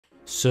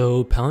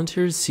So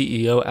Palantir's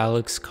CEO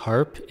Alex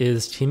Karp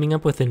is teaming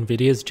up with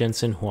NVIDIA's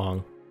Jensen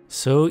Huang.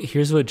 So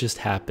here's what just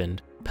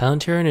happened.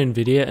 Palantir and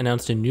NVIDIA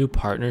announced a new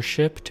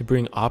partnership to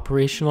bring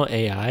operational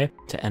AI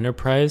to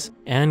enterprise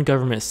and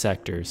government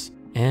sectors.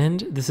 And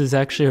this is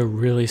actually a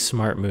really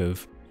smart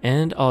move,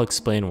 and I'll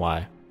explain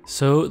why.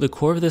 So the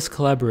core of this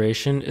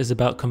collaboration is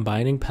about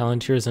combining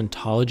Palantir's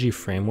ontology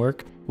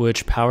framework,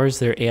 which powers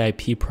their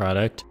AIP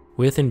product,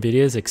 with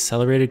NVIDIA's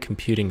accelerated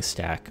computing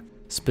stack,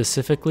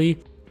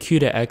 specifically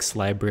Q2X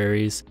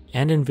libraries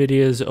and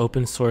NVIDIA's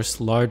open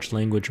source large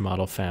language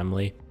model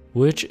family,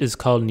 which is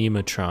called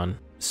Nemotron.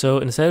 So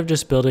instead of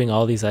just building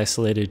all these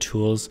isolated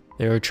tools,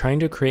 they are trying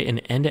to create an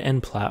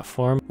end-to-end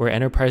platform where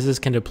enterprises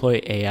can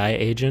deploy AI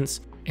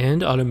agents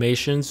and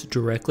automations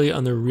directly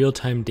on their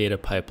real-time data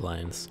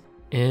pipelines.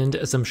 And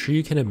as I'm sure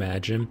you can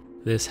imagine,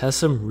 this has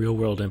some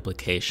real-world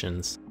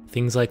implications.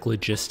 Things like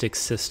logistics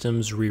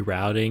systems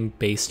rerouting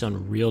based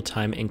on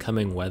real-time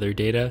incoming weather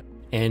data,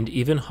 and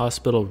even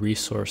hospital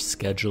resource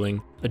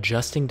scheduling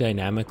adjusting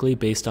dynamically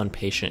based on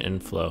patient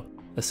inflow.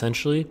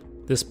 Essentially,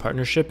 this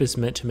partnership is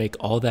meant to make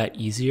all that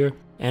easier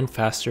and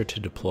faster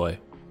to deploy.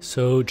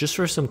 So just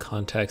for some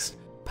context,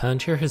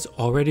 Palantir has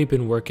already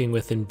been working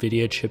with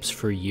NVIDIA chips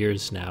for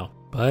years now,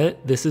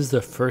 but this is the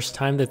first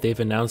time that they've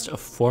announced a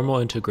formal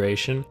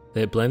integration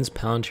that blends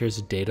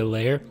Palantir's data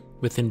layer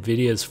with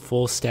NVIDIA's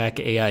full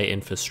stack AI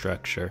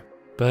infrastructure.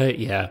 But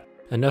yeah,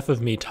 enough of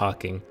me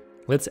talking.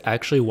 Let's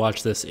actually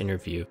watch this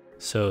interview.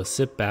 So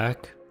sit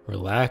back,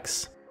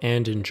 relax,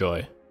 and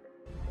enjoy.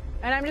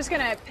 And I'm just going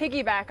to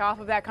piggyback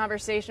off of that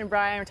conversation,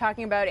 Brian. We're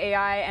talking about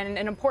AI and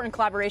an important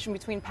collaboration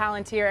between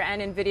Palantir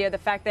and NVIDIA, the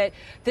fact that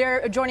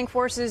they're joining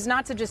forces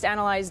not to just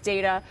analyze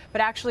data,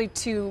 but actually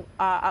to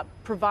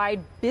provide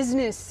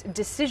business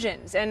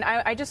decisions. And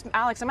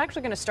Alex, I'm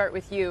actually going to start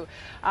with you,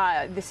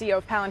 the CEO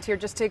of Palantir,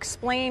 just to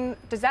explain,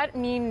 does that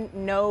mean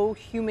no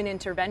human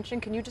intervention?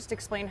 Can you just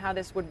explain how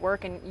this would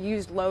work and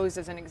use Lowe's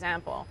as an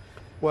example?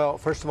 Well,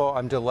 first of all,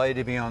 I'm delighted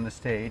to be on the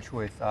stage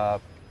with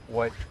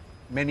what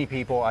many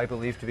people I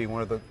believe to be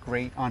one of the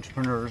great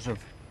entrepreneurs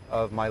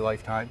of my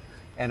lifetime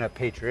and a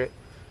patriot.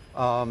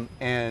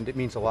 And it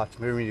means a lot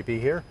to me to be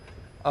here.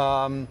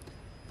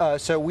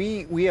 So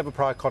we have a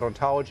product called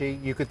Ontology.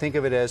 You could think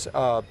of it as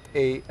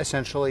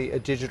essentially a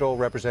digital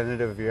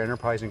representative of your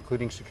enterprise,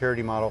 including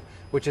security model,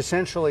 which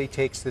essentially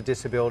takes the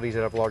disabilities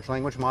out of large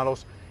language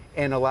models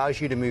and allows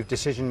you to move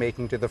decision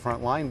making to the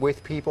front line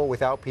with people,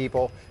 without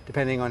people,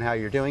 depending on how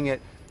you're doing it.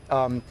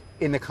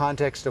 In the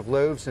context of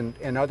Lowe's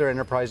and other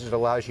enterprises, it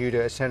allows you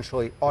to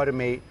essentially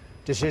automate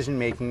decision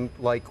making,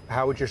 like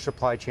how would your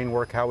supply chain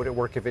work, how would it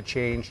work if it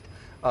changed,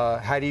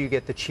 how do you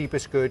get the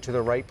cheapest good to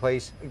the right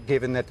place,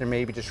 given that there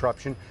may be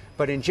disruption.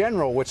 But in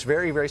general, what's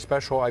very, very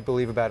special, I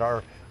believe, about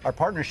our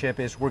partnership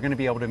is we're going to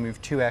be able to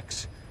move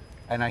 2x,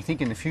 and I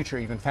think in the future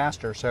even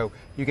faster. So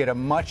you get a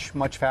much,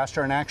 much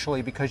faster, and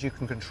actually because you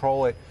can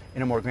control it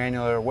in a more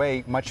granular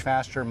way, much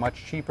faster,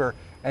 much cheaper.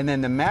 And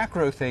then the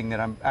macro thing that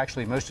I'm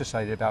actually most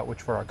excited about,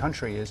 which for our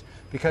country is,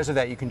 because of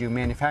that you can do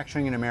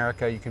manufacturing in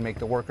America, you can make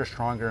the workers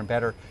stronger and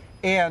better,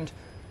 and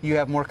you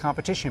have more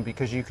competition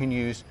because you can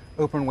use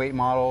open weight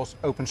models,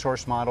 open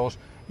source models.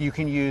 You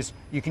can use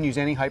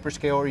any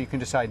hyperscaler. You can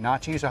decide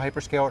not to use a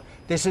hyperscaler.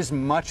 This is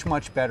much,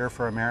 much better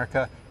for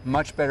America,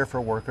 much better for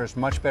workers,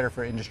 much better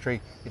for industry.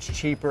 It's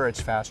cheaper,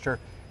 it's faster,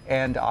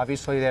 and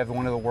obviously they have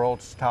one of the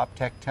world's top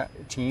tech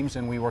teams,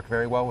 and we work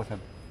very well with them.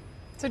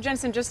 So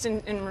Jensen, just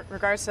in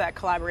regards to that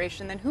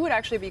collaboration, then who would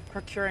actually be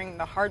procuring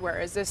the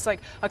hardware? Is this like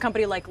a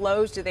company like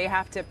Lowe's? Do they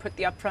have to put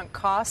the upfront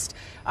cost,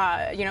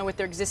 with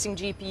their existing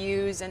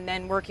GPUs and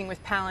then working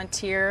with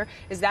Palantir?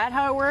 Is that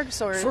how it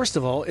works? Or first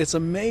of all, it's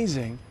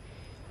amazing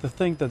to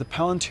think that the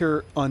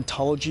Palantir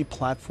ontology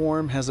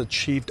platform has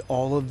achieved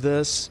all of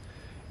this,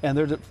 and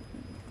they're the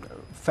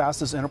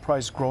fastest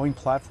enterprise growing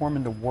platform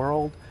in the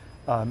world.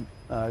 In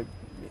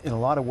a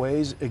lot of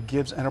ways, it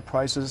gives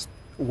enterprises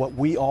what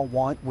we all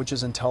want, which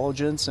is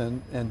intelligence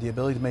and the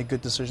ability to make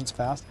good decisions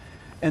fast.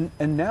 And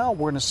now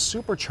we're going to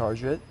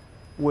supercharge it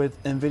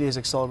with NVIDIA's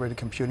accelerated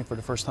computing for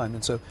the first time.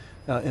 And so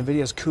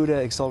NVIDIA's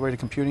CUDA accelerated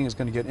computing is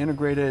going to get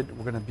integrated.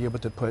 We're going to be able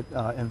to put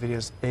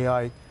NVIDIA's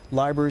AI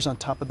libraries on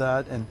top of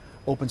that and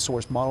open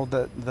source model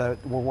that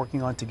we're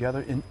working on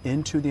together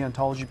into the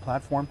ontology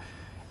platform.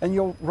 And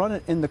you'll run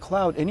it in the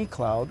cloud, any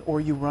cloud, or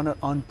you run it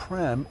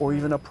on-prem or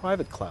even a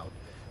private cloud.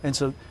 And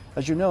so,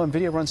 as you know,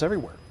 NVIDIA runs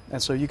everywhere.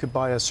 And so you could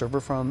buy a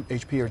server from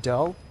HP or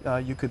Dell.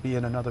 You could be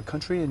in another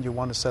country and you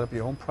want to set up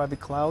your own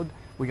private cloud.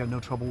 We got no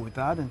trouble with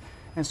that.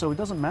 And so it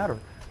doesn't matter.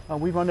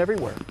 We run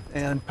everywhere,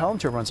 and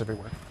Palantir runs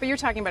everywhere. But you're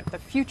talking about the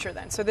future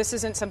then. So this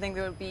isn't something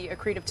that would be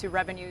accretive to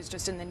revenues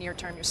just in the near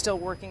term. You're still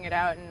working it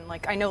out. And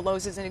like, I know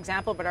Lowe's is an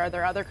example, but are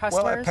there other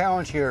customers? Well, at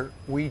Palantir,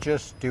 we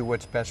just do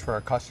what's best for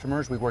our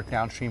customers. We work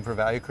downstream for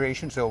value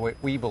creation. So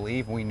we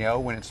believe, we know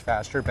when it's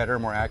faster, better,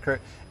 more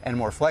accurate, and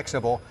more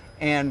flexible,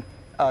 and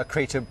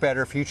creates a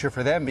better future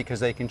for them because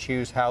they can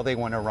choose how they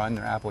want to run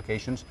their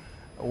applications.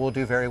 we'll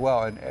do very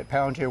well. And at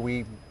Palantir,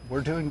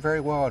 we're doing very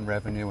well in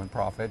revenue and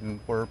profit, and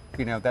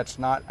that's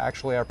not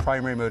actually our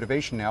primary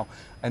motivation now.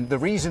 And the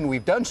reason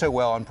we've done so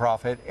well on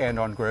profit and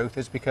on growth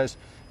is because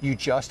you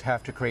just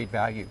have to create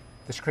value.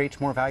 This creates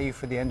more value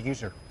for the end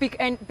user.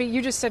 But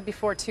you just said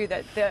before, too,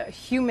 that the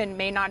human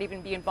may not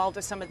even be involved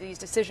with some of these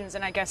decisions.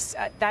 And I guess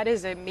that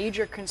is a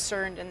major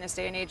concern in this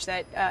day and age,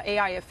 that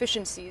AI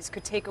efficiencies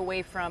could take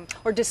away from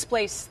or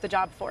displace the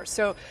job force.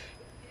 So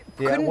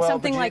couldn't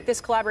something like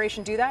this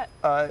collaboration do that?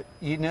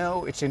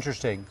 It's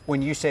interesting.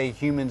 When you say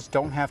humans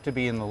don't have to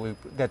be in the loop,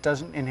 that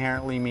doesn't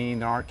inherently mean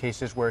there aren't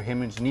cases where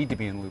humans need to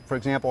be in the loop. For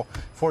example,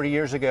 40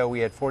 years ago,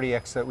 we had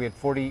 40x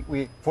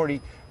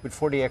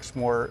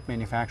more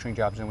manufacturing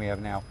jobs than we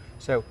have now.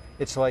 So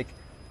it's like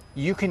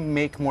you can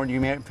make more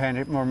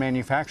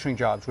manufacturing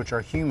jobs, which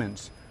are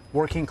humans,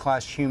 working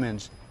class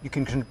humans. You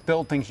can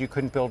build things you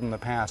couldn't build in the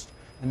past.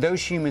 And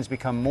those humans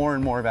become more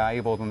and more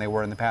valuable than they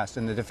were in the past.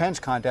 In the defense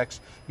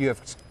context, you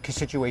have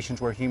situations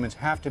where humans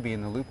have to be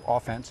in the loop,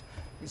 offense,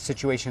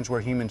 situations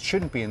where humans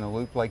shouldn't be in the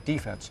loop, like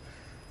defense.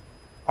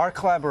 Our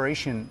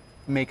collaboration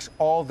makes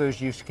all those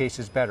use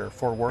cases better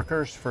for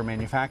workers, for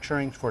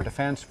manufacturing, for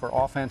defense, for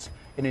offense,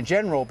 and in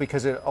general,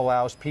 because it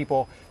allows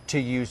people to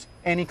use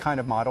any kind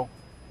of model,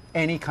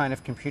 any kind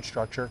of compute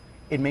structure.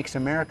 It makes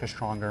America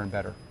stronger and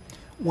better.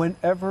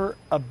 Whenever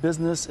a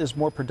business is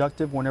more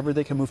productive, whenever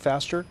they can move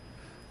faster,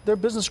 their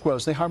business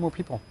grows, they hire more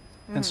people.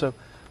 And so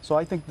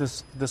I think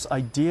this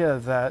idea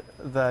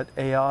that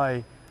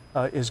AI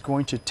is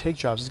going to take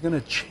jobs is going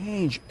to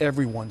change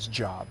everyone's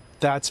job,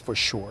 that's for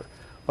sure.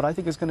 But I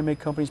think it's going to make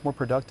companies more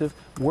productive.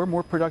 We're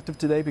more productive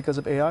today because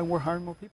of AI, we're hiring more people.